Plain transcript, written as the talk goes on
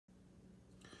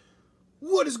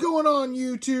What is going on,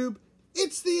 YouTube?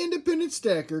 It's the Independent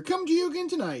Stacker coming to you again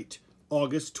tonight,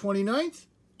 August 29th,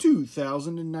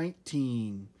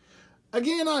 2019.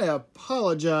 Again, I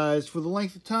apologize for the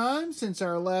length of time since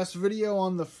our last video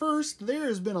on the 1st. There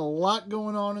has been a lot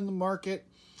going on in the market.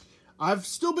 I've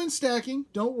still been stacking,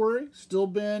 don't worry. Still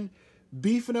been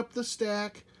beefing up the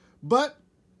stack, but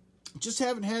just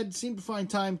haven't seemed to find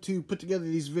time to put together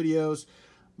these videos.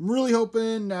 I'm really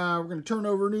hoping we're going to turn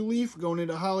over a new leaf. We're going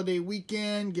into holiday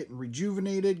weekend, getting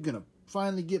rejuvenated. Going to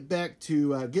finally get back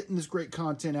to getting this great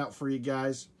content out for you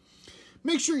guys.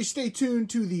 Make sure you stay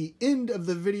tuned to the end of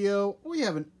the video. We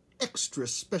have an extra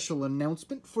special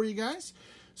announcement for you guys,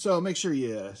 so make sure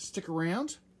you stick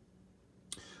around.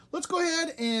 Let's go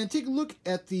ahead and take a look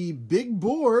at the big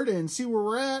board and see where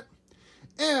we're at.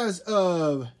 As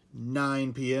of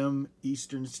 9 p.m.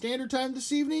 Eastern Standard Time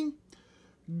this evening,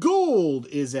 gold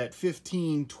is at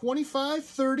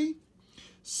 1525.30.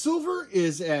 Silver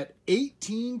is at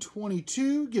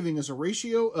 1822, giving us a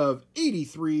ratio of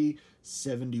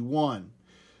 83:71.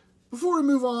 Before we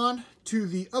move on to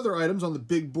the other items on the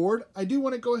big board, I do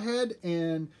want to go ahead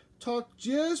and talk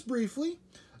just briefly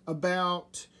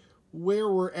about where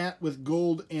we're at with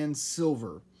gold and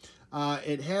silver.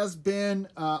 It has been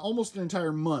almost an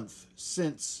entire month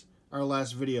since our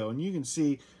last video, and you can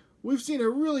see we've seen a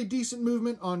really decent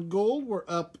movement on gold. We're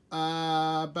up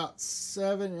about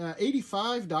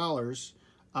 $85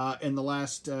 in the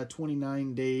last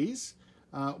 29 days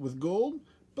with gold,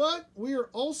 but we are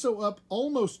also up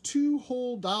almost $2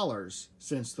 whole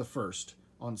since the 1st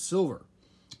on silver.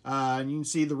 And you can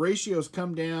see the ratios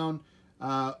come down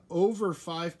over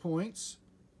 5 points.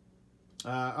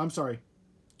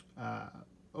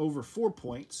 Over 4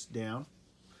 points down.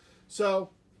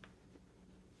 So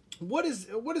what is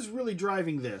really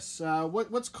driving this?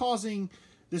 What's causing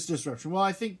this disruption? Well,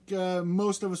 I think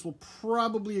most of us will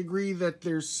probably agree that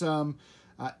there's some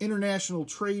international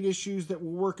trade issues that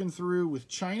we're working through with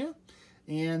China,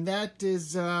 and that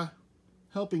is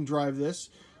helping drive this.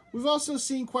 We've also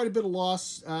seen quite a bit of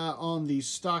loss on the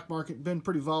stock market. Been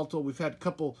pretty volatile. We've had a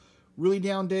couple really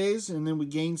down days, and then we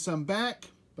gained some back,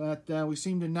 but we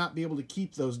seem to not be able to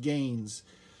keep those gains.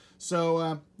 So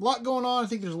a lot going on. I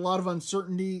think there's a lot of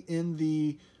uncertainty in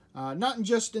the, not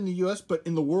just in the U.S., but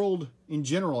in the world in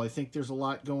general. I think there's a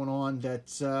lot going on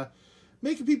that's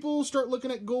making people start looking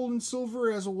at gold and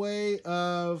silver as a way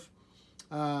of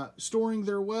storing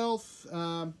their wealth,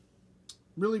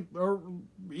 really, or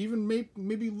even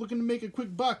maybe looking to make a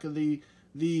quick buck. The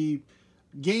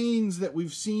gains that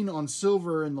we've seen on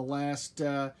silver in the last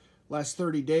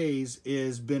 30 days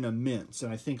has been immense,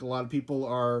 and I think a lot of people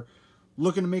are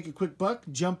looking to make a quick buck.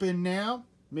 Jump in now,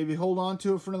 maybe hold on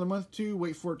to it for another month or two,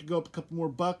 wait for it to go up a couple more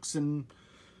bucks, and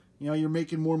you know, you're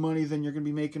making more money than you're going to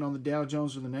be making on the Dow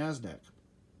Jones or the NASDAQ.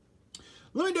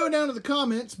 Let me know down in the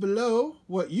comments below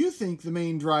what you think the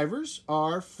main drivers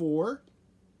are for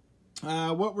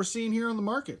what we're seeing here on the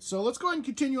market. So let's go ahead and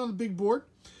continue on the big board.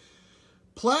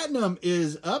 Platinum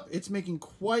is up. It's making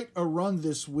quite a run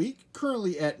this week,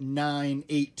 currently at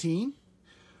 $9.18.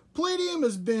 Palladium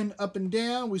has been up and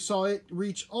down. We saw it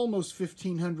reach almost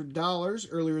 $1,500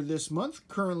 earlier this month,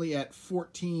 currently at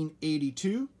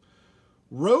 $14.82.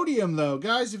 Rhodium, though,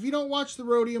 guys, if you don't watch the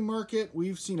rhodium market,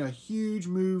 we've seen a huge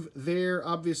move there.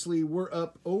 Obviously, we're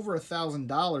up over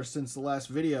 $1,000 since the last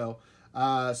video.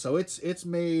 So it's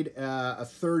made a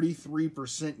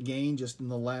 33% gain just in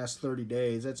the last 30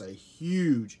 days. That's a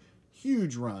huge,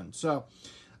 huge run. So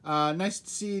nice to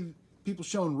see people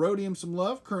showing rhodium some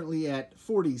love, currently at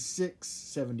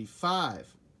 $46.75.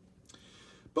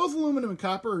 Both aluminum and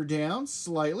copper are down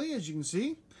slightly, as you can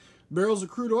see. Barrels of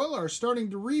crude oil are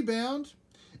starting to rebound.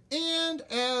 And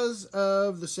as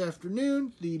of this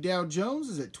afternoon, the Dow Jones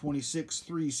is at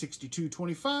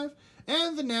 26,362.25,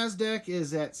 and the NASDAQ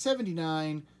is at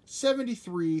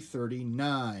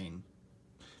 79,73.39.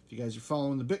 If you guys are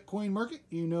following the Bitcoin market,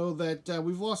 you know that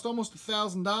we've lost almost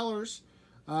 $1,000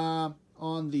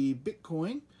 on the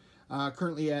Bitcoin,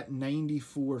 currently at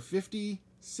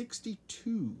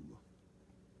 94.50.62.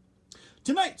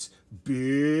 Tonight's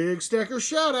big stacker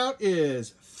shout out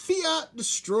is Fiat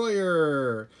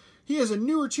Destroyer. He is a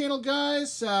newer channel,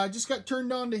 guys. Just got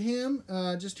turned on to him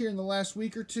just here in the last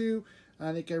week or two.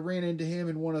 I think I ran into him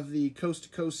in one of the Coast to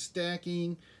Coast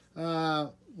Stacking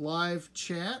live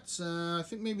chats, I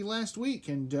think maybe last week.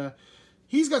 And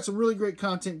he's got some really great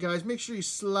content, guys. Make sure you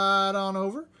slide on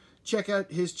over. Check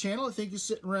out his channel. I think he's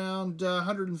sitting around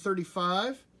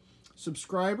 135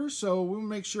 subscribers. So we'll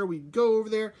make sure we go over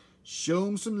there, show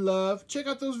him some love. Check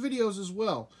out those videos as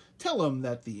well. Tell him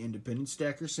that the Independent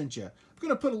Stacker sent you. I'm going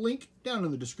to put a link down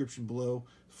in the description below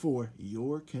for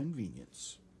your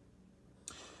convenience.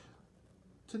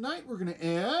 tonight we're going to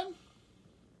add a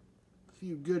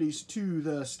few goodies to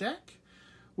the stack.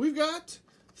 We've got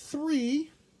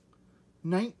 3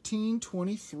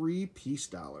 1923 piece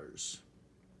dollars.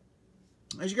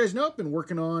 As you guys know, I've been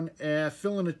working on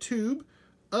filling a tube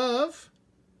of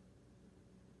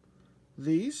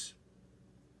these.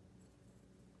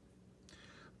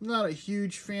 I'm not a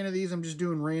huge fan of these. I'm just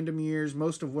doing random years.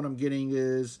 Most of what I'm getting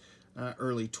is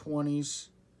early 20s.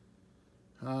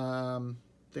 I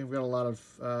think we've got a lot of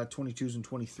 22s and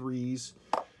 23s.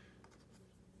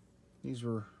 These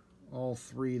were all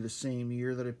 3 the same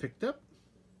year that I picked up.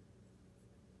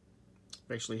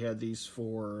 I've actually had these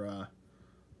for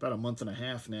about a month and a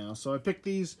half now. So I picked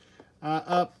these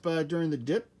up during the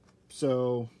dip.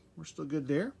 So we're still good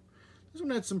there. This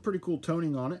one had some pretty cool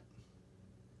toning on it.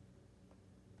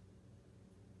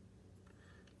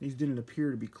 These didn't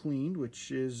appear to be cleaned, which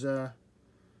is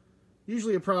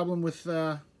usually a problem with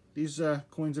these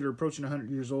coins that are approaching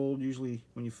 100 years old. Usually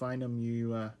when you find them,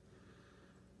 you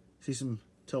see some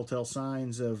telltale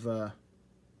signs of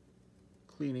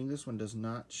cleaning. This one does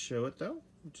not show it though,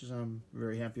 which is I'm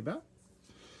very happy about.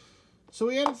 So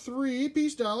we added 3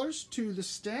 piece dollars to the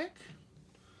stack.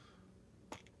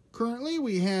 Currently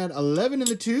we had 11 in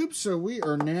the tube, so we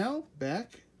are now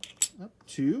back up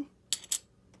to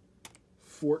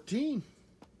 14.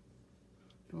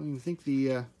 Don't even think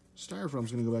the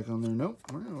styrofoam's going to go back on there. Nope.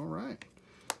 All right.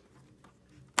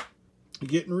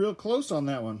 Getting real close on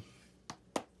that one.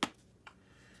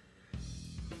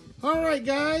 All right,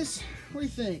 guys. What do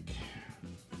you think?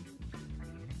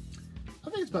 I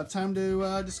think it's about time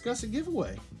to discuss a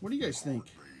giveaway. What do you guys think?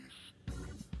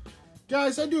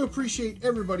 Guys, I do appreciate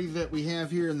everybody that we have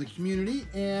here in the community,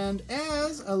 and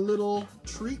as a little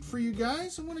treat for you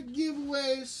guys, I want to give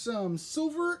away some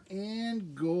silver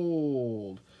and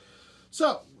gold.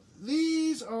 So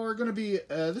these are going to be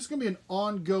this is going to be an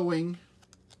ongoing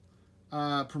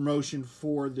promotion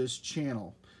for this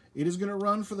channel. It is going to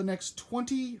run for the next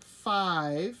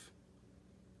 25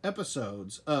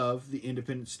 episodes of the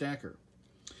Independent Stacker.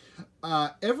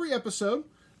 Every episode,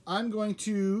 I'm going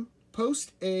to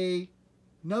post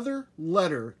another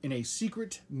letter in a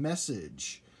secret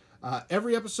message.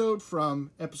 Every episode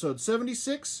from episode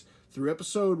 76 through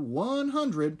episode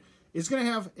 100 is going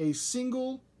to have a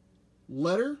single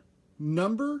letter,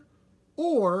 number,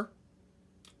 or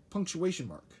punctuation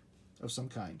mark of some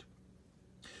kind.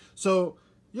 So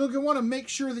you're going to want to make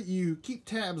sure that you keep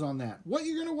tabs on that. What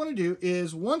you're going to want to do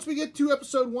is once we get to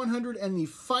episode 100 and the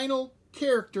final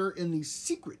character in the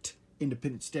secret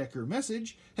Independent Stacker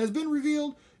message has been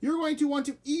revealed, you're going to want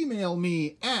to email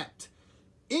me at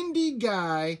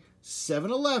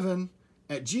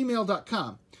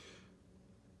indieguy711@gmail.com.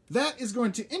 That is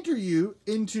going to enter you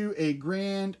into a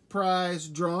grand prize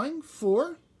drawing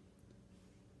for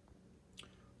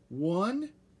 1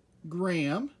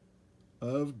 gram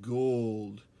of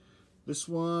gold. This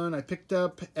one I picked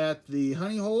up at the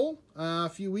Honey Hole a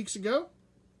few weeks ago.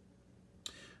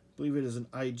 I believe it is an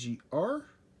IGR.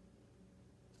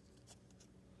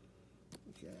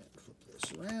 Okay, flip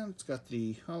this around. It's got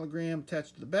the hologram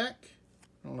attached to the back.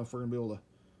 I don't know if we're going to be able to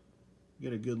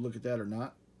get a good look at that or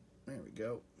not. There we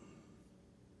go.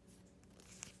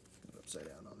 Put it upside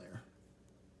down on there.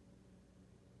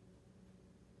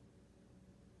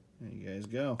 There you guys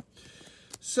go.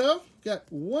 So,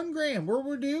 got 1 gram. What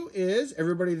we'll do is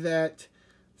everybody that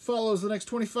follows the next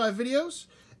 25 videos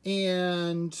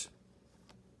and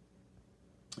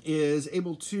is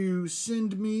able to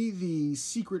send me the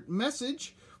secret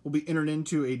message will be entered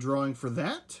into a drawing for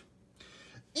that.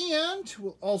 And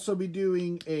we'll also be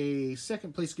doing a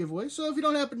second place giveaway. So if you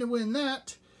don't happen to win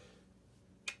that,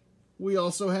 we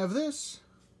also have this.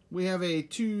 We have a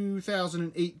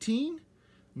 2018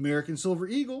 American Silver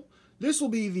Eagle. This will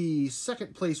be the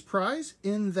second place prize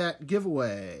in that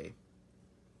giveaway.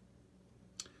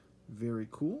 Very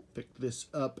cool. Picked this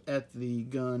up at the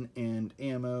gun and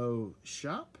ammo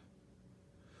shop.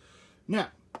 Now,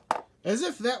 as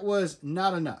if that was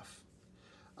not enough,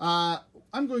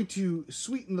 I'm going to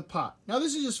sweeten the pot. Now,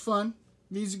 this is just fun.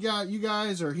 You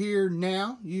guys are here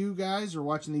now. You guys are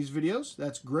watching these videos.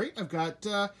 That's great. I've got,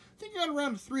 I think I got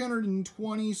around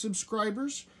 320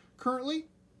 subscribers currently.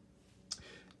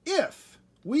 If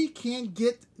we can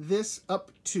get this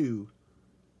up to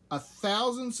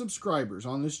 1,000 subscribers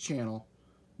on this channel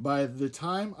by the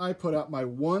time I put out my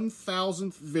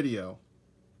 1,000th video,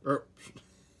 or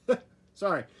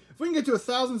sorry, if we can get to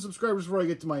 1,000 subscribers before I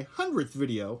get to my 100th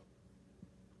video,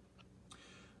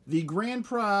 the grand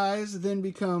prize then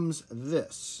becomes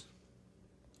this.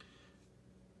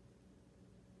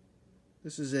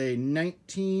 This is a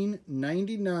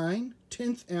 1999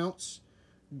 10th ounce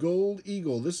Gold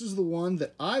Eagle. This is the one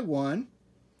that I won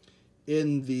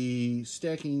in the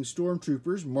Stacking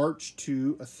Stormtroopers March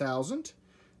to 1,000.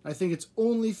 I think it's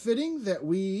only fitting that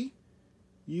we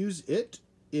use it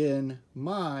in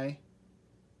my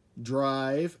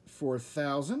drive for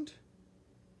 1,000.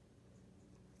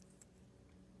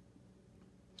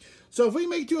 So if we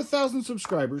make it to 1,000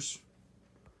 subscribers,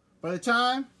 by the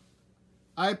time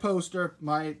I post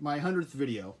my 100th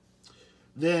video,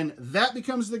 then that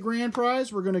becomes the grand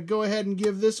prize. We're going to go ahead and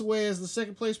give this away as the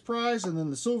second place prize, and then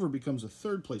the silver becomes a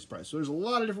third place prize. So there's a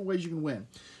lot of different ways you can win.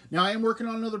 Now, I am working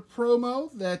on another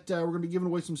promo that we're going to be giving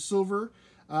away some silver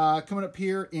coming up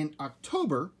here in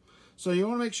October. So you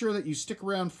want to make sure that you stick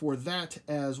around for that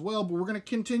as well. But we're going to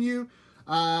continue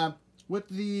with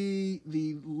the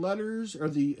letters, or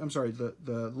the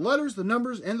letters, the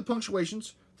numbers, and the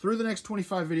punctuations through the next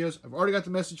 25 videos. I've already got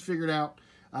the message figured out.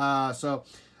 So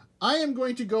I am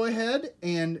going to go ahead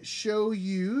and show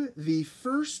you the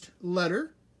first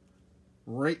letter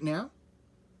right now.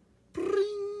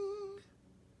 Bring.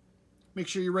 Make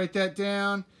sure you write that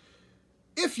down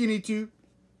if you need to.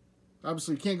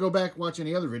 Obviously, you can't go back and watch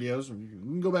any other videos. You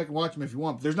can go back and watch them if you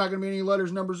want. But there's not going to be any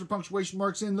letters, numbers, or punctuation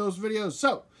marks in those videos.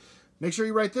 So make sure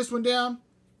you write this one down.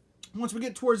 Once we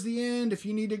get towards the end, if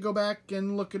you need to go back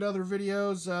and look at other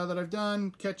videos that I've done,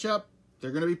 catch up,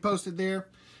 they're going to be posted there.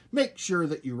 Make sure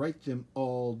that you write them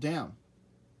all down.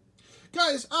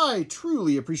 Guys, I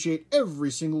truly appreciate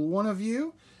every single one of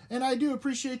you, and I do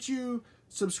appreciate you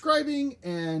subscribing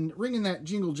and ringing that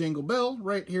jingle jangle bell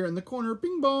right here in the corner,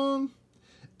 bing bong.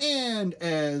 And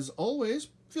as always,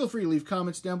 feel free to leave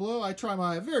comments down below. I try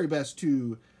my very best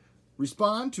to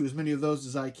respond to as many of those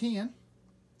as I can.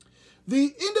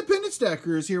 The Independent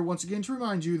Stacker is here once again to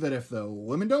remind you that if the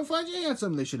women don't find you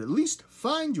handsome, they should at least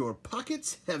find your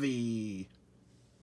pockets heavy.